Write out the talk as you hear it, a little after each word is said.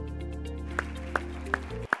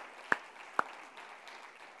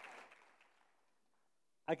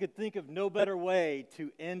I could think of no better way to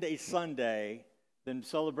end a Sunday than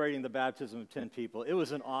celebrating the baptism of 10 people. It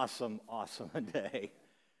was an awesome day.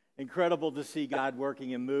 Incredible to see God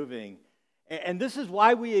working and moving. And this is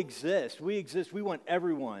why we exist. We want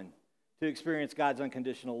everyone to experience God's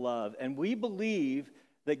unconditional love. And we believe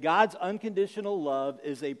that God's unconditional love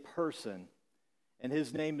is a person, and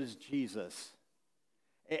his name is Jesus.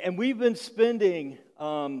 And we've been spending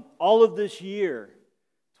all of this year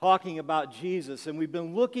talking about Jesus, and we've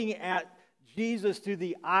been looking at Jesus through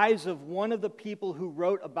the eyes of one of the people who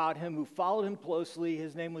wrote about him, who followed him closely.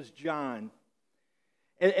 His name was John.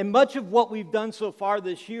 And much of what we've done so far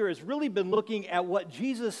this year has really been looking at what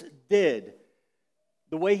Jesus did,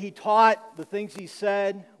 the way he taught, the things he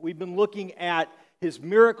said. We've been looking at his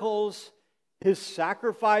miracles, his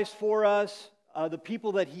sacrifice for us, the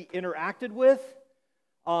people that he interacted with,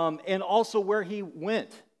 and also where he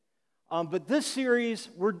went. But this series,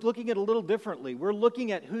 we're looking at it a little differently. We're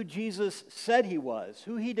looking at who Jesus said he was,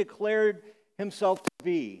 who he declared himself to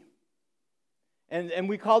be. And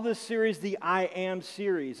we call this series the I Am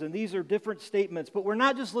series. And these are different statements. But we're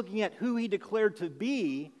not just looking at who he declared to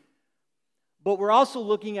be, but we're also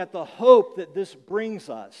looking at the hope that this brings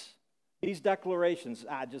us. These declarations,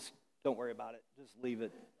 just don't worry about it. Just leave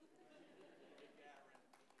it.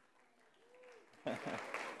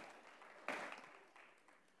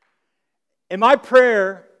 And my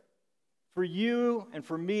prayer for you and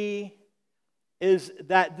for me is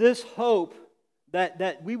that this hope,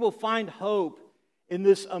 that we will find hope in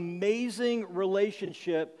this amazing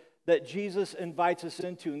relationship that Jesus invites us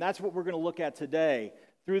into. And that's what we're going to look at today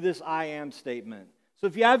through this I Am statement. So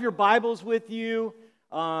if you have your Bibles with you,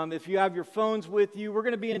 if you have your phones with you, we're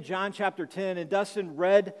going to be in John chapter 10. And Dustin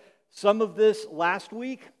read some of this last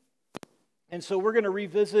week. And so we're going to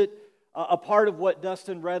revisit a part of what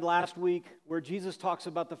Dustin read last week, where Jesus talks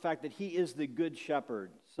about the fact that he is the good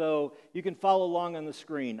shepherd. So you can follow along on the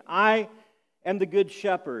screen. I am the good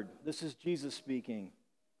shepherd. This is Jesus speaking.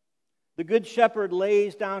 The good shepherd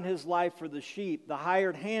lays down his life for the sheep. The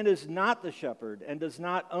hired hand is not the shepherd and does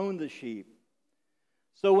not own the sheep.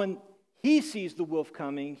 So when he sees the wolf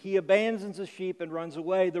coming, he abandons the sheep and runs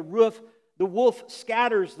away. The wolf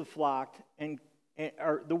scatters the flock,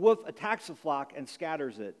 or the wolf attacks the flock and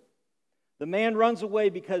scatters it. The man runs away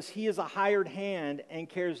because he is a hired hand and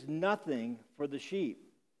cares nothing for the sheep.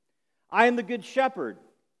 I am the good shepherd.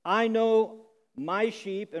 I know my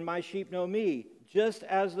sheep, and my sheep know me. Just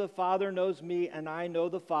as the Father knows me, and I know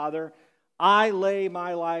the Father, I lay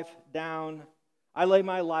down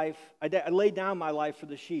my life for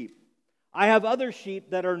the sheep. I have other sheep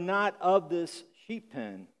that are not of this sheep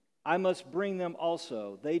pen. I must bring them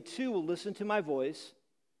also. They too will listen to my voice,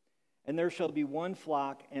 and there shall be one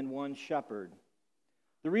flock and one shepherd.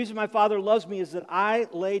 The reason my Father loves me is that I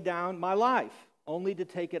lay down my life, only to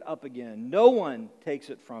take it up again. No one takes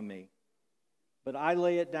it from me, but I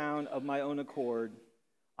lay it down of my own accord.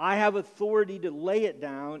 I have authority to lay it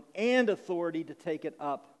down and authority to take it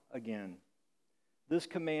up again. This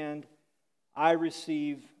command I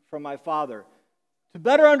receive from my Father. To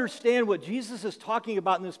better understand what Jesus is talking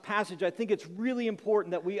about in this passage, I think it's really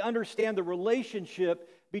important that we understand the relationship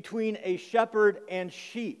between a shepherd and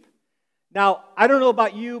sheep. Now, I don't know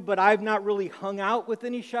about you, but I've not really hung out with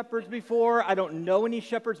any shepherds before. I don't know any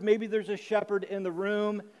shepherds. Maybe there's a shepherd in the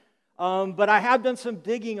room. But I have done some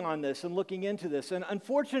digging on this and looking into this. And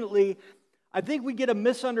unfortunately, I think we get a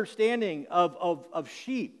misunderstanding of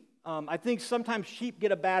sheep. I think sometimes sheep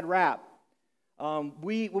get a bad rap. When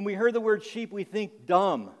we hear the word sheep, we think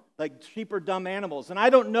dumb, like sheep are dumb animals. And I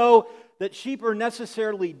don't know that sheep are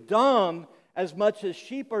necessarily dumb as much as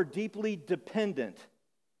sheep are deeply dependent.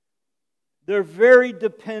 They're very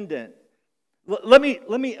dependent. Let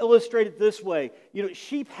me illustrate it this way.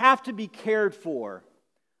 Sheep have to be cared for.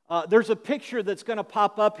 There's a picture that's going to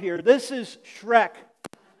pop up here. This is Shrek.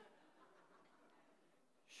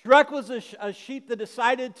 Shrek was a sheep that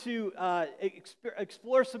decided to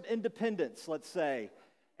explore some independence, let's say.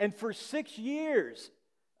 And for 6 years,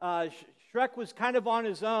 Shrek was kind of on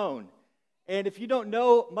his own. And if you don't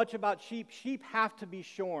know much about sheep, sheep have to be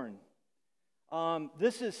shorn.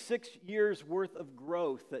 This is 6 years worth of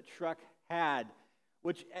growth that Shrek had,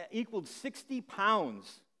 which equaled 60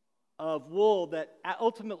 pounds of wool that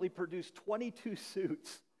ultimately produced 22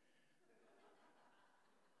 suits.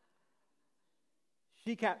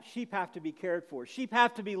 Sheep have to be cared for. Sheep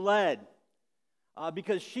have to be led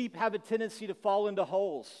because sheep have a tendency to fall into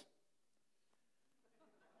holes.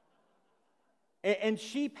 And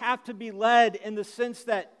sheep have to be led in the sense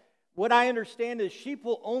that What I understand is sheep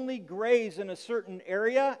will only graze in a certain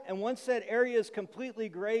area, and once that area is completely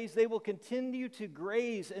grazed, they will continue to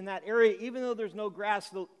graze in that area. Even though there's no grass,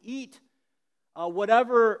 they'll eat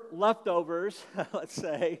whatever leftovers, let's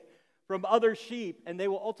say, from other sheep, and they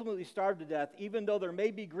will ultimately starve to death, even though there may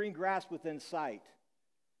be green grass within sight.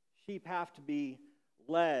 Sheep have to be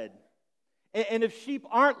led. And if sheep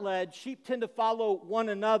aren't led, sheep tend to follow one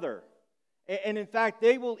another. And in fact,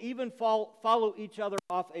 they will even follow each other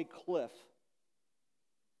off a cliff.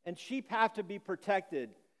 And sheep have to be protected.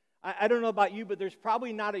 I don't know about you, but there's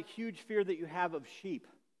probably not a huge fear that you have of sheep.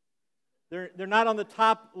 They're not on the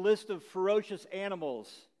top list of ferocious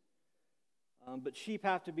animals. But sheep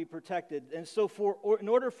have to be protected. And so in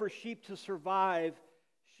order for sheep to survive,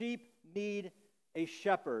 sheep need a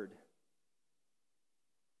shepherd.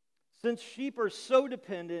 Since sheep are so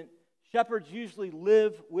dependent, shepherds usually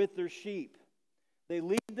live with their sheep. They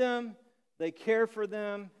lead them, they care for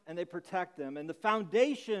them, and they protect them. And the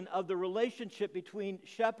foundation of the relationship between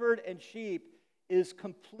shepherd and sheep is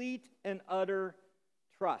complete and utter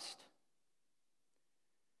trust.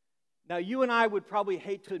 Now, you and I would probably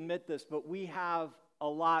hate to admit this, but we have a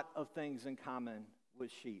lot of things in common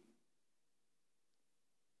with sheep.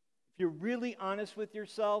 If you're really honest with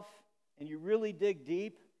yourself and you really dig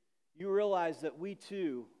deep, you realize that we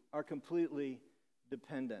too are completely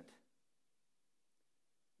dependent.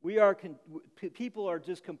 People are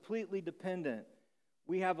just completely dependent.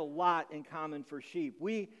 We have a lot in common for sheep.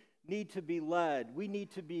 We need to be led, we need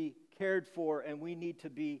to be cared for, and we need to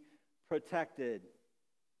be protected.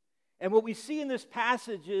 And what we see in this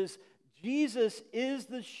passage is Jesus is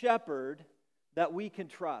the shepherd that we can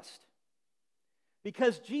trust.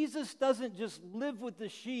 Because Jesus doesn't just live with the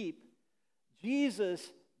sheep,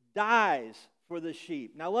 Jesus dies for the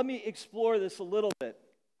sheep. Now let me explore this a little bit.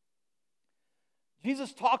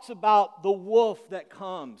 Jesus talks about the wolf that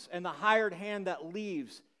comes and the hired hand that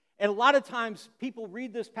leaves. And a lot of times people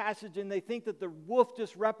read this passage and they think that the wolf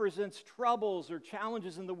just represents troubles or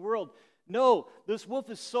challenges in the world. No, this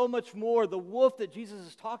wolf is so much more. The wolf that Jesus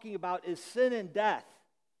is talking about is sin and death.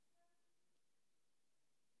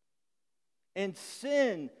 And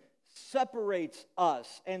sin separates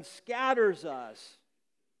us and scatters us.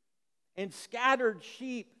 And scattered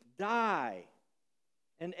sheep die.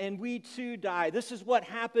 And we too die. This is what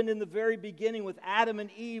happened in the very beginning with Adam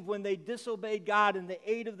and Eve when they disobeyed God and they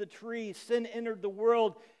ate of the tree. Sin entered the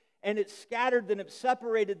world and it scattered them, it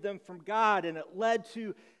separated them from God, and it led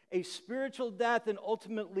to a spiritual death and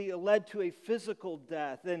ultimately it led to a physical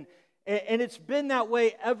death. And it's been that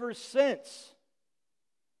way ever since.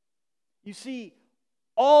 You see,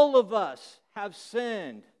 all of us have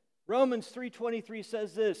sinned. Romans 3:23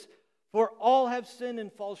 says this, "For all have sinned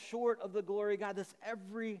and fall short of the glory of God." That's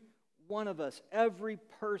every one of us, every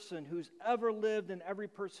person who's ever lived and every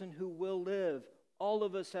person who will live. All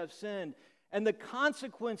of us have sinned. And the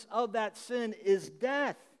consequence of that sin is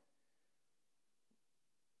death.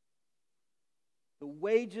 The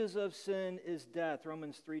wages of sin is death,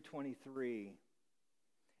 Romans 3:23.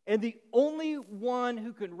 And the only one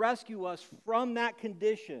who can rescue us from that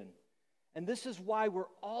condition, and this is why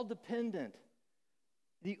we're all dependent,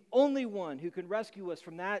 the only one who can rescue us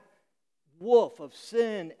from that wolf of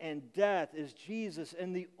sin and death is Jesus.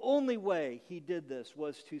 And the only way he did this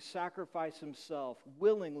was to sacrifice himself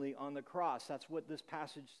willingly on the cross. That's what this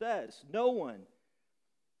passage says. No one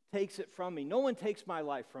takes it from me. No one takes my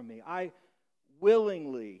life from me. I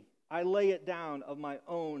lay it down of my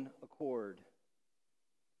own accord.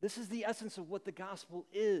 This is the essence of what the gospel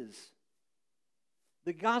is.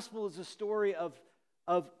 The gospel is a story of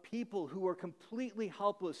people who are completely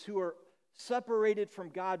helpless, who are separated from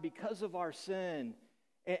God because of our sin.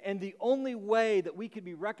 And the only way that we could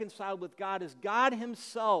be reconciled with God is God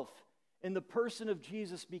himself, in the person of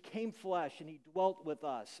Jesus, became flesh and he dwelt with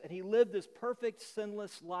us. And he lived this perfect,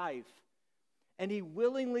 sinless life. And he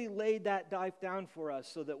willingly laid that life down for us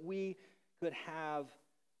so that we could have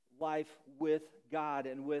life with God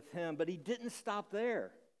and with him. But he didn't stop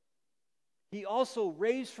there. He also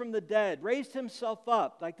raised from the dead, raised himself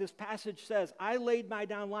up, like this passage says, I laid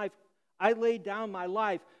down my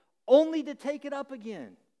life only to take it up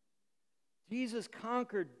again. Jesus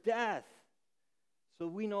conquered death, so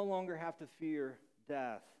we no longer have to fear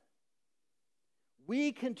death.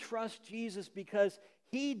 We can trust Jesus because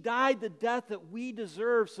he died the death that we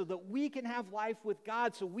deserve so that we can have life with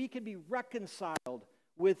God, so we can be reconciled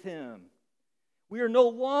with him. We no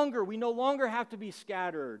longer have to be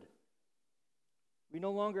scattered. We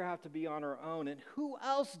no longer have to be on our own. And who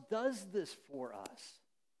else does this for us?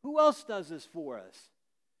 Who else does this for us?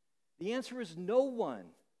 The answer is no one.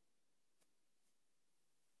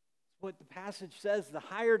 That's what the passage says, the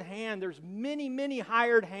hired hand. There's many, many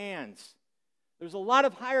hired hands. There's a lot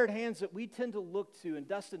of hired hands that we tend to look to, and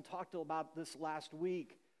Dustin talked about this last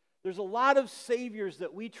week. There's a lot of saviors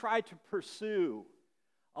that we try to pursue,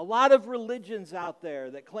 a lot of religions out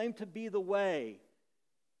there that claim to be the way.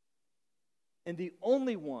 And the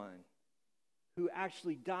only one who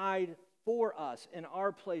actually died for us in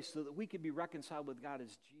our place so that we could be reconciled with God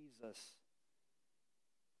is Jesus.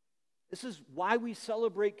 This is why we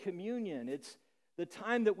celebrate communion. It's the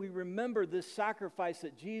time that we remember this sacrifice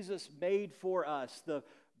that Jesus made for us. The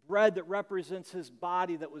bread that represents his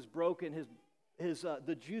body that was broken,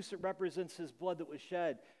 the juice that represents his blood that was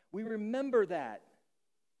shed. We remember that.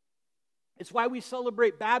 It's why we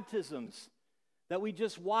celebrate baptisms that we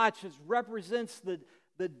just watch. It represents the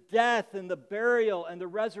death and the burial and the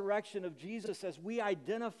resurrection of Jesus as we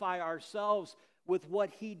identify ourselves with what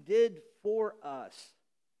he did for us.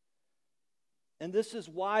 And this is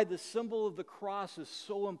why the symbol of the cross is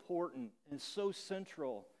so important and so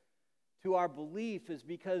central to our belief, is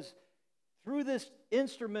because through this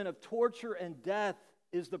instrument of torture and death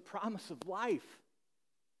is the promise of life.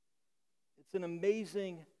 It's an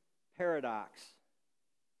amazing paradox.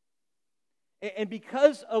 And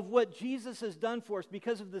because of what Jesus has done for us,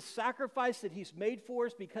 because of the sacrifice that he's made for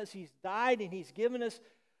us, because he's died and he's given us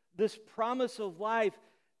this promise of life,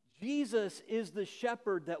 Jesus is the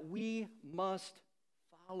shepherd that we must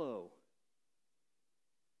follow.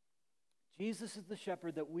 Jesus is the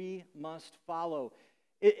shepherd that we must follow.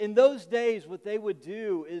 In those days, what they would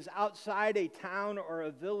do is outside a town or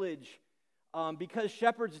a village, because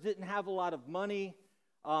shepherds didn't have a lot of money.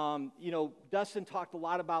 Dustin talked a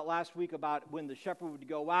lot about last week about when the shepherd would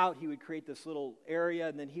go out, he would create this little area,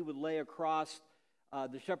 and then he would lay across,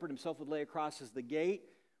 the shepherd himself would lay across as the gate.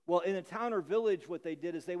 Well, in a town or village, what they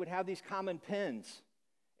did is they would have these common pens,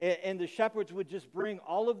 and the shepherds would just bring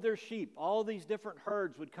all of their sheep, all these different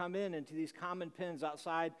herds would come into these common pens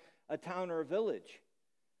outside a town or a village.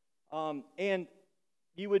 And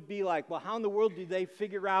you would be like, well, how in the world do they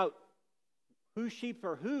figure out whose sheep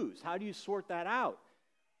are whose? How do you sort that out?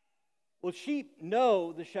 Well, sheep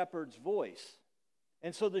know the shepherd's voice.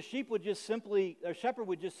 And so the shepherd would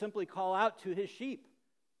just simply call out to his sheep.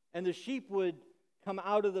 And the sheep would come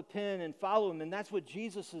out of the pen and follow him. And that's what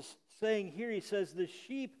Jesus is saying here. He says, the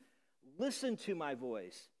sheep listen to my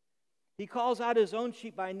voice. He calls out his own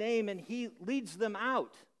sheep by name and he leads them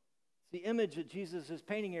out. It's the image that Jesus is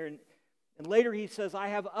painting here. And later he says, I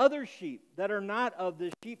have other sheep that are not of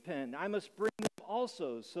the sheep pen. I must bring them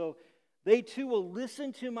also. So they too will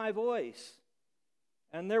listen to my voice.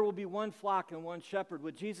 And there will be one flock and one shepherd.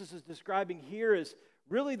 What Jesus is describing here is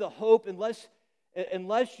really the hope, unless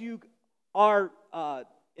you are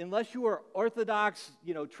Orthodox,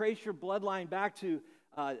 trace your bloodline back to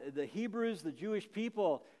the Hebrews, the Jewish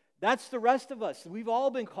people. That's the rest of us. We've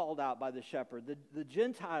all been called out by the shepherd. The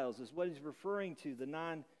Gentiles is what he's referring to, the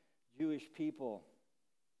non-Jewish people.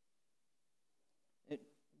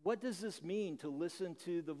 What does this mean to listen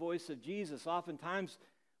to the voice of Jesus? Oftentimes,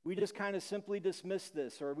 we just kind of simply dismiss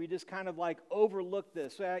this, or we just kind of like overlook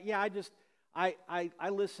this. I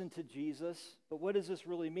listen to Jesus, but what does this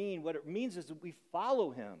really mean? What it means is that we follow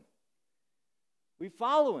him. We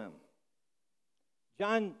follow him.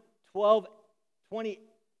 John 12:26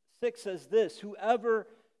 says this, whoever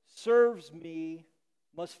serves me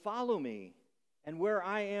must follow me, and where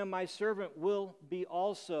I am, my servant will be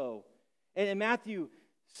also. And in Matthew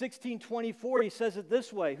 16:24, he says it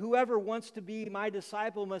this way, whoever wants to be my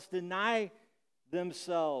disciple must deny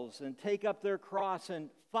themselves and take up their cross and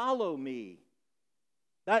follow me.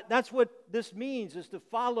 That's what this means, is to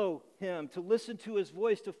follow him, to listen to his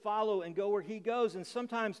voice, to follow and go where he goes. And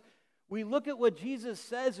sometimes we look at what Jesus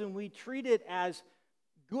says and we treat it as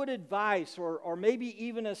good advice or maybe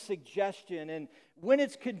even a suggestion. And when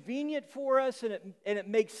it's convenient for us and it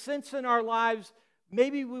makes sense in our lives,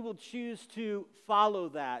 maybe we will choose to follow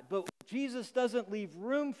that. But Jesus doesn't leave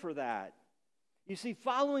room for that. You see,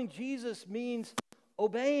 following Jesus means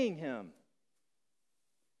obeying him.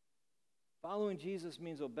 Following Jesus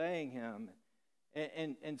means obeying him.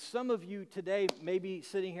 And some of you today may be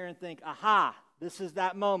sitting here and think, aha, this is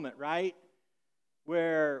that moment, right?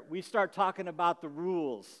 Where we start talking about the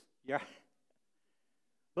rules. Yeah.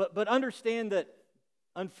 But understand that,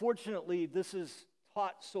 unfortunately, this is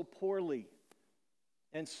taught so poorly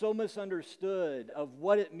and so misunderstood of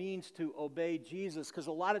what it means to obey Jesus, because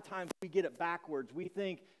a lot of times we get it backwards. We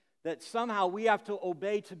think that somehow we have to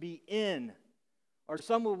obey to be in, or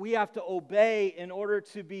somehow we have to obey in order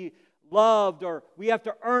to be loved, or we have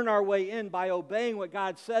to earn our way in by obeying what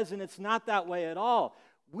God says, and it's not that way at all.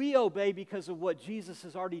 We obey because of what Jesus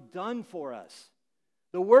has already done for us.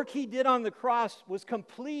 The work he did on the cross was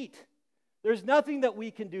complete. There's nothing that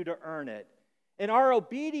we can do to earn it. And our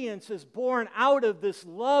obedience is born out of this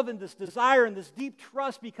love and this desire and this deep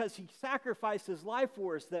trust because he sacrificed his life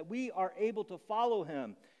for us that we are able to follow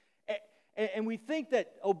him. And we think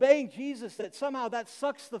that obeying Jesus, that somehow that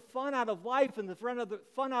sucks the fun out of life and the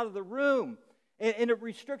fun out of the room. And it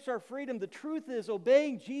restricts our freedom. The truth is,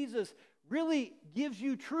 obeying Jesus really gives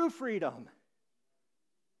you true freedom.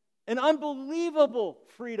 An unbelievable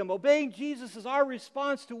freedom. Obeying Jesus is our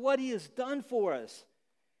response to what he has done for us.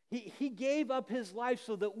 He gave up his life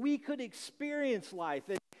so that we could experience life.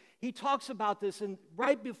 And he talks about this, and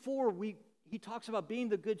right before he talks about being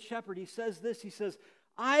the good shepherd, he says this, he says,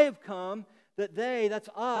 I have come that they, that's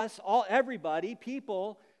us, everybody,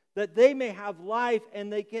 people, that they may have life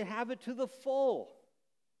and they can have it to the full.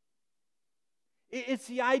 It's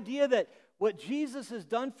the idea that what Jesus has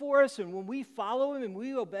done for us, and when we follow him and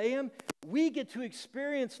we obey him, we get to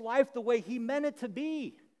experience life the way he meant it to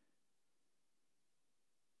be.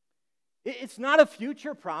 It's not a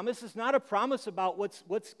future promise. It's not a promise about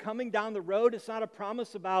what's coming down the road. It's not a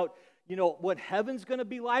promise about, what heaven's going to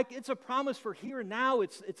be like. It's a promise for here and now.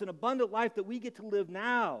 It's an abundant life that we get to live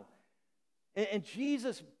now. And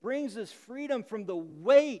Jesus brings us freedom from the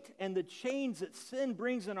weight and the chains that sin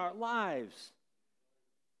brings in our lives.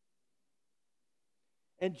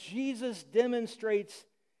 And Jesus demonstrates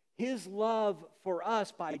his love for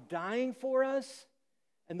us by dying for us.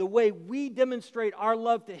 And the way we demonstrate our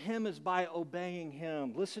love to him is by obeying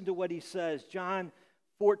him. Listen to what he says, John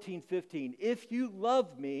 14:15. If you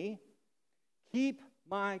love me, keep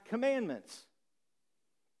my commandments.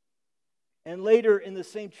 And later in the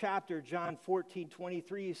same chapter, John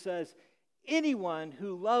 14:23, he says, anyone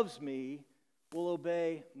who loves me will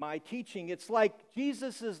obey my teaching. It's like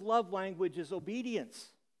Jesus' love language is obedience.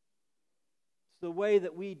 It's the way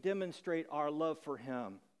that we demonstrate our love for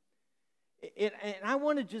him. And I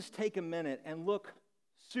want to just take a minute and look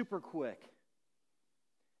super quick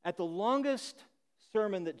at the longest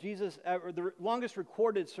sermon that Jesus, or the longest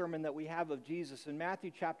recorded sermon that we have of Jesus in Matthew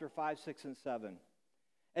chapter 5, 6, and 7,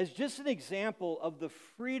 as just an example of the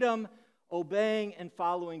freedom obeying and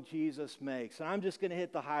following Jesus makes. And I'm just going to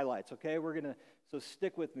hit the highlights, okay? So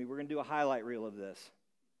stick with me. We're going to do a highlight reel of this.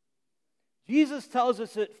 Jesus tells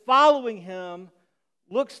us that following him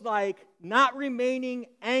looks like not remaining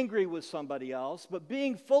angry with somebody else, but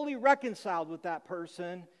being fully reconciled with that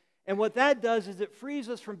person. And what that does is it frees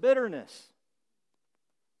us from bitterness.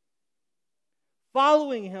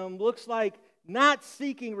 Following him looks like not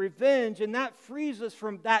seeking revenge, and that frees us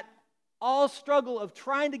from that all struggle of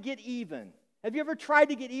trying to get even. Have you ever tried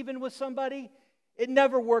to get even with somebody? It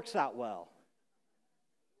never works out well.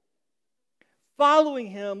 Following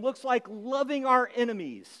him looks like loving our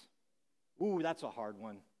enemies. Ooh, that's a hard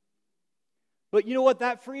one. But you know what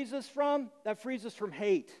that frees us from? That frees us from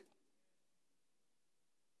hate.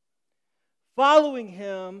 Following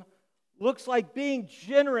him looks like being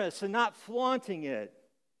generous and not flaunting it.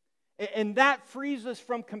 And that frees us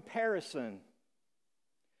from comparison.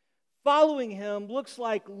 Following him looks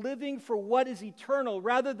like living for what is eternal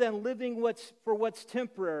rather than living for what's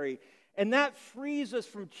temporary. And that frees us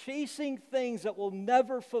from chasing things that will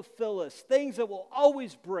never fulfill us, things that will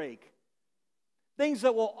always break. Things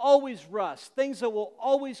that will always rust, things that will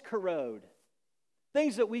always corrode,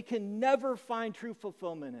 things that we can never find true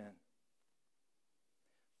fulfillment in.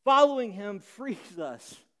 Following him frees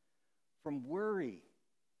us from worry.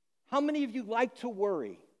 How many of you like to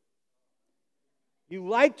worry? You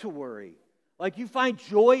like to worry. Like you find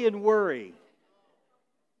joy in worry.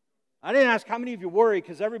 I didn't ask how many of you worry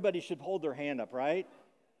because everybody should hold their hand up, right?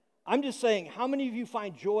 I'm just saying, how many of you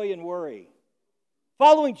find joy in worry?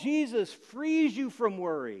 Following Jesus frees you from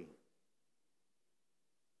worry.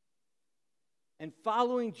 And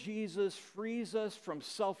following Jesus frees us from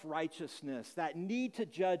self-righteousness, that need to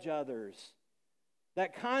judge others,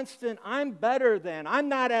 that constant, I'm better than, I'm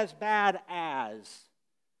not as bad as.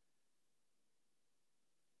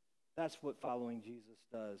 That's what following Jesus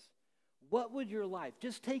does. What would your life,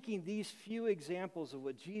 just taking these few examples of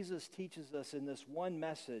what Jesus teaches us in this one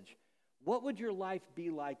message, what would your life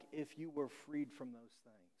be like if you were freed from those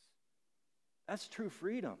things? That's true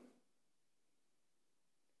freedom.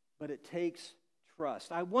 But it takes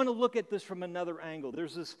trust. I want to look at this from another angle.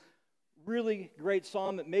 There's this really great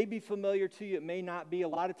psalm. It may be familiar to you. It may not be. A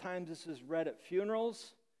lot of times this is read at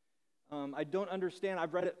funerals. I don't understand.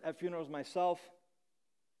 I've read it at funerals myself.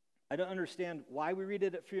 I don't understand why we read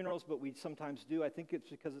it at funerals, but we sometimes do. I think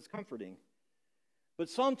it's because it's comforting. But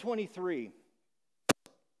Psalm 23...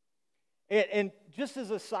 And just as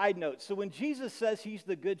a side note, so when Jesus says he's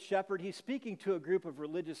the good shepherd, he's speaking to a group of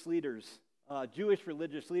religious leaders Jewish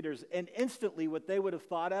religious leaders, and instantly what they would have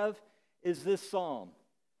thought of is this psalm.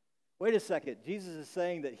 Wait a second, Jesus is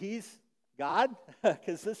saying that he's God?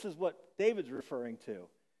 Because this is what David's referring to.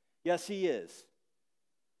 Yes, he is.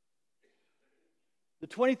 The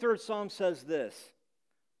 23rd Psalm says this,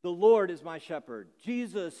 "The Lord is my shepherd.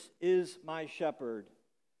 Jesus is my shepherd.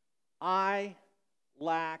 I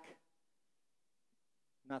lack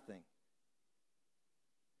nothing."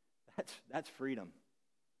 That's freedom.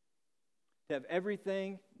 To have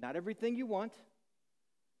everything, not everything you want,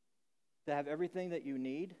 to have everything that you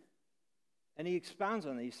need. And he expounds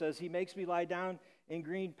on it. He says, he makes me lie down in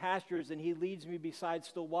green pastures and he leads me beside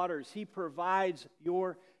still waters. He provides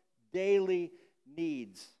your daily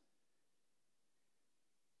needs.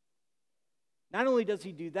 Not only does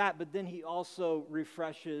he do that, but then he also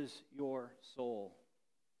refreshes your soul.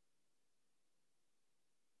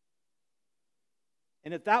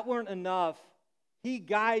 And if that weren't enough, he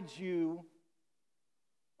guides you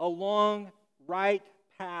along right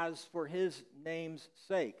paths for his name's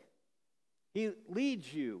sake. He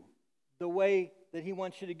leads you the way that he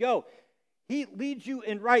wants you to go. He leads you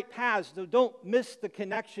in right paths. So don't miss the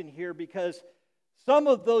connection here, because some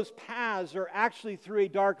of those paths are actually through a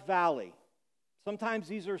dark valley. Sometimes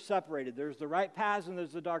these are separated. There's the right paths and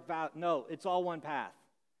there's the dark valley. No, it's all one path.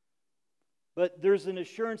 But there's an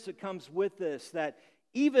assurance that comes with this, that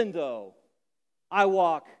even though I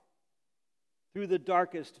walk through the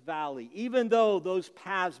darkest valley, even though those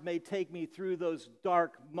paths may take me through those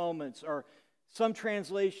dark moments, or some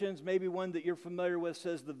translations, maybe one that you're familiar with,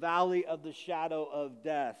 says the valley of the shadow of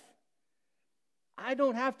death, I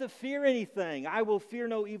don't have to fear anything. I will fear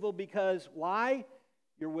no evil, because why?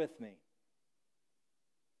 You're with me.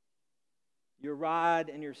 Your rod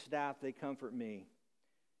and your staff, they comfort me.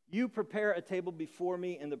 You prepare a table before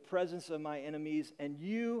me in the presence of my enemies, and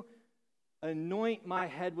you anoint my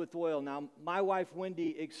head with oil. Now, my wife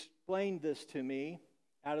Wendy explained this to me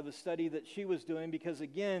out of a study that she was doing, because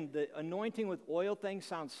again, the anointing with oil thing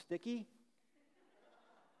sounds sticky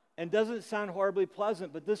and doesn't sound horribly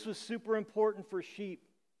pleasant, but this was super important for sheep.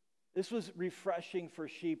 This was refreshing for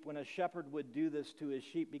sheep when a shepherd would do this to his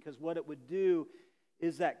sheep, because what it would do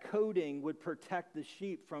is that coating would protect the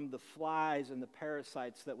sheep from the flies and the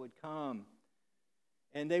parasites that would come.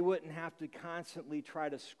 And they wouldn't have to constantly try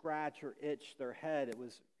to scratch or itch their head. It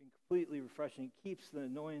was completely refreshing. It keeps the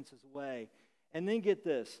annoyances away. And then get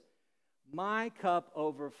this, my cup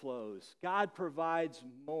overflows. God provides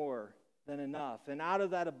more than enough. And out of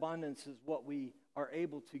that abundance is what we are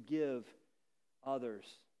able to give others.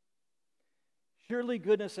 Surely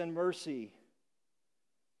goodness and mercy,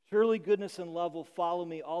 surely goodness and love will follow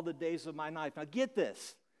me all the days of my life. Now get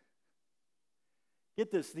this.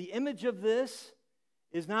 Get this. The image of this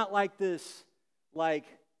is not like this,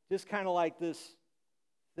 just kind of like this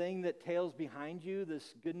thing that tails behind you,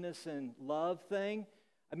 this goodness and love thing.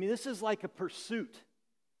 I mean, this is like a pursuit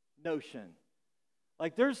notion.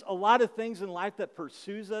 Like, there's a lot of things in life that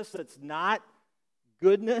pursues us that's not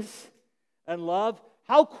goodness and love.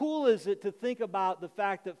 How cool is it to think about the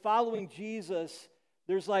fact that following Jesus,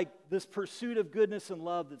 there's like this pursuit of goodness and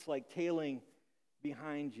love that's like tailing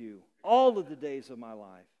behind you all of the days of my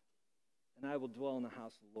life. And I will dwell in the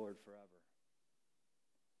house of the Lord forever.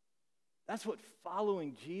 That's what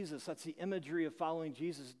following Jesus, that's the imagery of following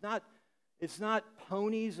Jesus. It's not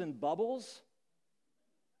ponies and bubbles,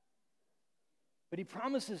 but he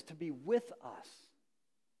promises to be with us.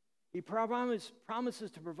 He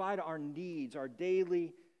promises to provide our needs, our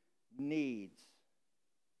daily needs.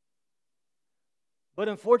 But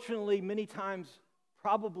unfortunately, many times,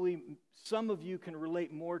 probably some of you can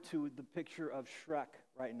relate more to the picture of Shrek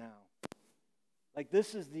right now. Like,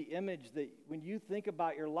 this is the image that when you think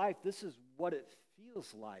about your life, this is what it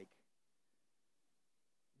feels like.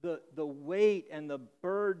 The weight and the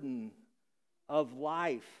burden of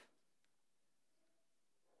life.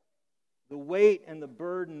 The weight and the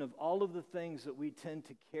burden of all of the things that we tend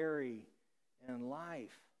to carry in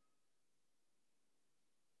life.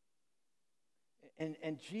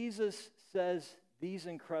 And Jesus says these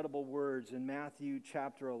incredible words in Matthew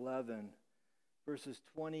chapter 11, verses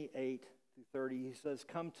 28 through 30. He says,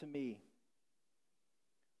 "Come to me,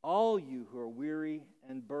 all you who are weary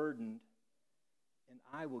and burdened, and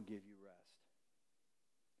I will give you rest.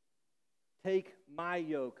 Take my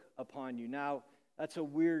yoke upon you." Now, that's a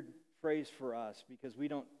weird phrase for us because we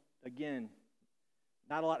don't, again,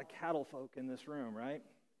 not a lot of cattle folk in this room, right?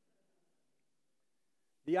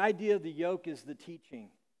 The idea of the yoke is the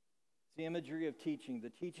teaching. It's the imagery of teaching, the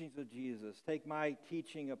teachings of Jesus. Take my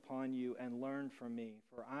teaching upon you and learn from me,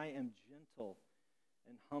 for I am gentle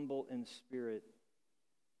and humble in spirit,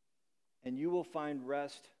 and you will find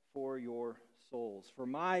rest for your souls. For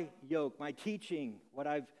my yoke, my teaching, what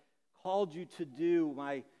I've called you to do,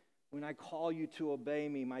 when I call you to obey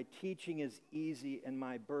me, my teaching is easy and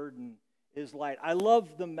my burden is light. I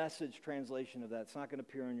love the Message translation of that. It's not going to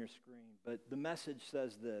appear on your screen, but the Message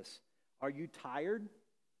says this: are you tired?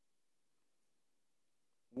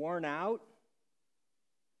 Worn out?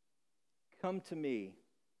 Come to me.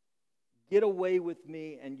 Get away with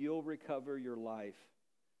me and you'll recover your life.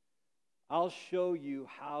 I'll show you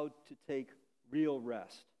how to take real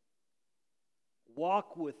rest.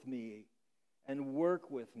 Walk with me and work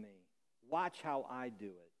with me. Watch how I do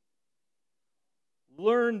it.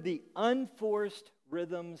 Learn the unforced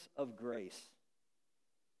rhythms of grace.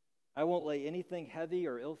 I won't lay anything heavy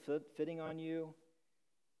or ill-fitting on you.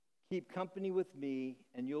 Keep company with me,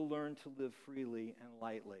 and you'll learn to live freely and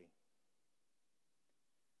lightly.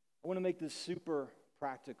 I want to make this super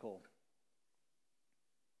practical.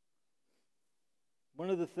 One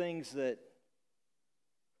of the things that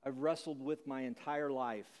I've wrestled with my entire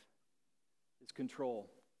life is control.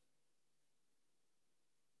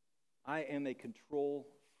 I am a control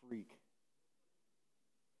freak.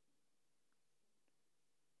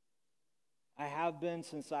 I have been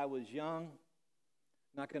since I was young.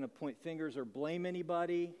 I'm not going to point fingers or blame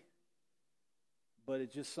anybody, but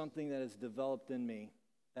it's just something that has developed in me,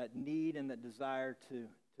 that need and that desire to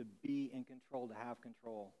be in control, to have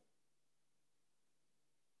control.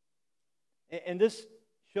 And this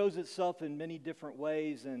shows itself in many different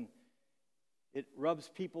ways, and it rubs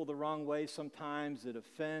people the wrong way sometimes. It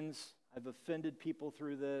offends. I've offended people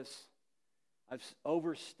through this. I've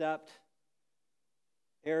overstepped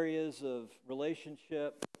areas of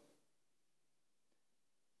relationship.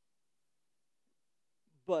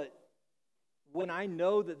 But when I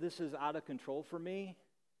know that this is out of control for me,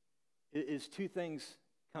 two things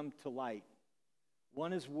come to light.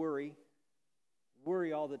 One is worry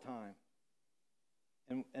all the time.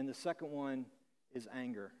 And the second one is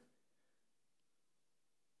anger.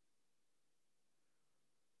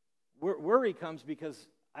 Worry comes because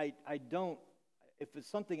I don't, if it's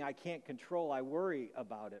something I can't control, I worry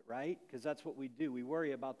about it, right? Because that's what we do. We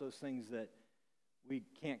worry about those things that we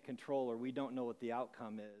can't control or we don't know what the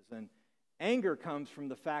outcome is. And anger comes from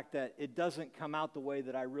the fact that it doesn't come out the way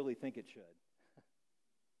that I really think it should.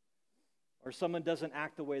 Or someone doesn't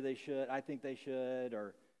act the way they should, I think they should,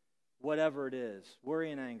 or whatever it is.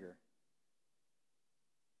 Worry and anger.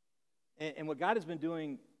 And what God has been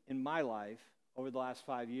doing in my life over the last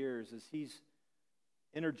 5 years is He's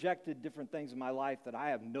interjected different things in my life that I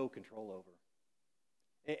have no control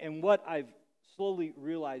over. And what I've slowly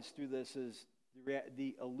realized through this is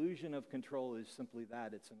the illusion of control is simply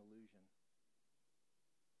that. It's an illusion.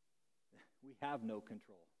 We have no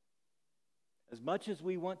control. As much as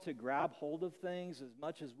we want to grab hold of things, as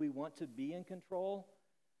much as we want to be in control,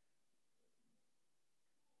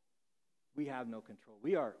 we have no control.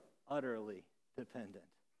 We are utterly dependent.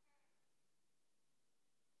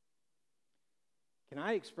 Can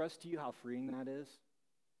I express to you how freeing that is?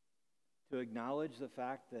 To acknowledge the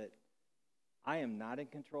fact that I am not in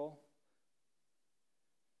control?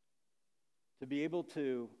 To be able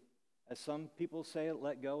to, as some people say,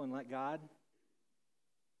 let go and let God?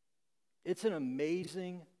 It's an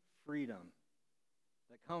amazing freedom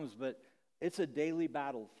that comes, but it's a daily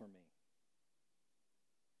battle for me.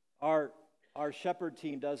 Our shepherd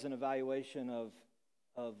team does an evaluation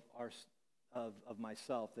of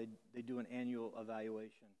myself. They do an annual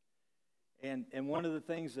evaluation. And one of the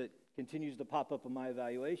things that continues to pop up in my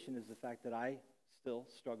evaluation is the fact that I still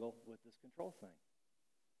struggle with this control thing.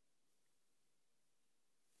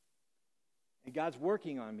 And God's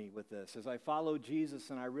working on me with this as I follow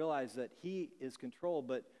Jesus and I realize that He is control,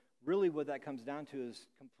 but really what that comes down to is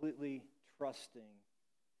completely trusting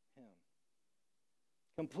Him.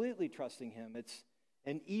 Completely trusting Him. It's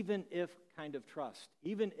an even if kind of trust.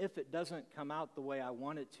 Even if it doesn't come out the way I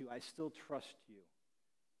want it to, I still trust you.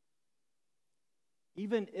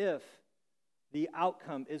 Even if the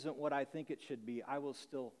outcome isn't what I think it should be, I will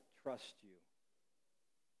still trust you.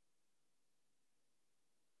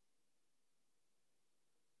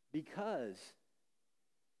 Because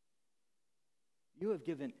you have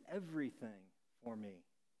given everything for me.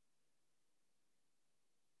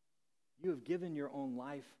 You have given your own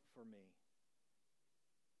life for me.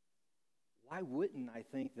 Why wouldn't I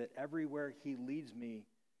think that everywhere He leads me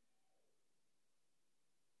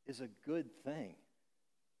is a good thing?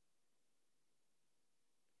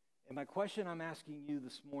 And my question I'm asking you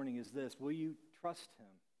this morning is this: will you trust Him?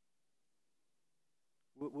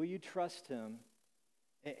 Will you trust Him?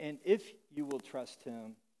 And if you will trust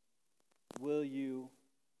Him, will you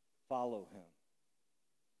follow Him?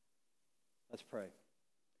 Let's pray.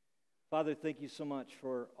 Father, thank you so much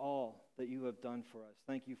for all that you have done for us.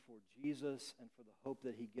 Thank you for Jesus and for the hope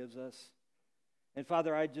that he gives us. And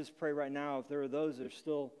Father, I just pray right now, if there are those that are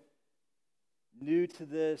still new to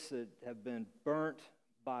this, that have been burnt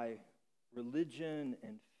by religion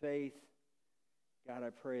and faith, God, I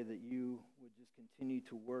pray that you would just continue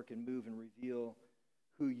to work and move and reveal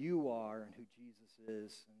who you are and who Jesus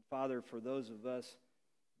is. And Father, for those of us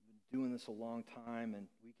who've been doing this a long time and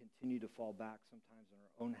we continue to fall back sometimes on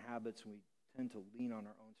our own habits and we tend to lean on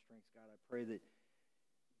our own strengths, God, I pray that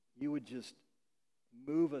you would just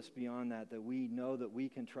move us beyond that, that we know that we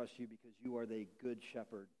can trust you because you are the good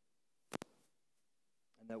shepherd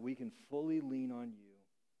and that we can fully lean on you.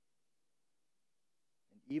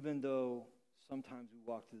 And even though sometimes we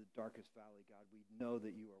walk through the darkest valley, God, we know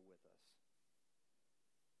that you are with us.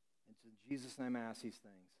 And so in Jesus' name I ask these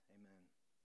things. Amen.